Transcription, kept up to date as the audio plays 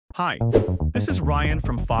Hi, this is Ryan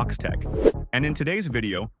from Foxtecc, and in today's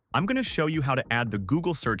video, I'm going to show you how to add the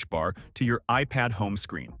Google search bar to your iPad home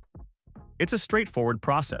screen. It's a straightforward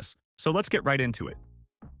process, so let's get right into it.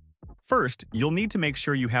 First, you'll need to make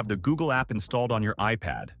sure you have the Google app installed on your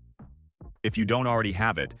iPad. If you don't already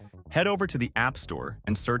have it, head over to the App Store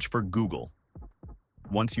and search for Google.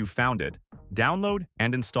 Once you've found it, download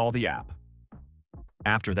and install the app.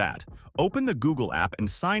 After that, open the Google app and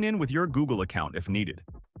sign in with your Google account if needed.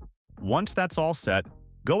 Once that's all set,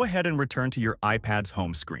 go ahead and return to your iPad's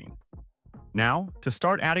home screen. Now, to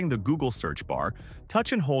start adding the Google search bar,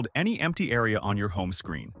 touch and hold any empty area on your home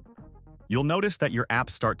screen. You'll notice that your apps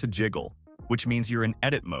start to jiggle, which means you're in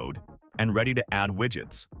edit mode and ready to add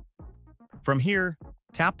widgets. From here,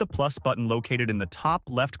 tap the plus button located in the top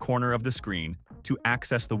left corner of the screen to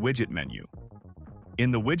access the widget menu. In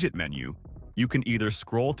the widget menu, you can either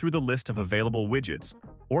scroll through the list of available widgets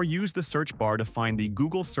or use the search bar to find the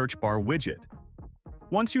Google search bar widget.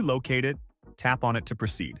 Once you locate it, tap on it to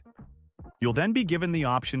proceed. You'll then be given the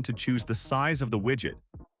option to choose the size of the widget,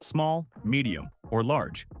 small, medium, or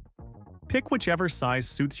large. Pick whichever size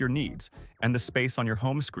suits your needs and the space on your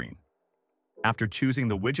home screen. After choosing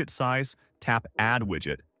the widget size, tap Add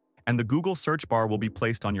Widget, and the Google search bar will be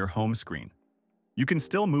placed on your home screen. You can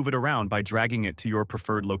still move it around by dragging it to your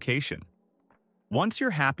preferred location. Once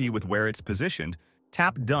you're happy with where it's positioned,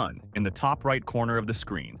 tap Done in the top right corner of the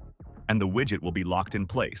screen, and the widget will be locked in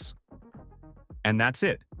place. And that's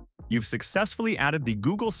it. You've successfully added the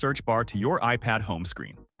Google search bar to your iPad home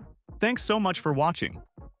screen. Thanks so much for watching.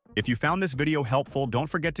 If you found this video helpful, don't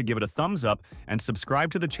forget to give it a thumbs up and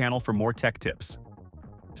subscribe to the channel for more tech tips.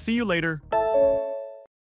 See you later.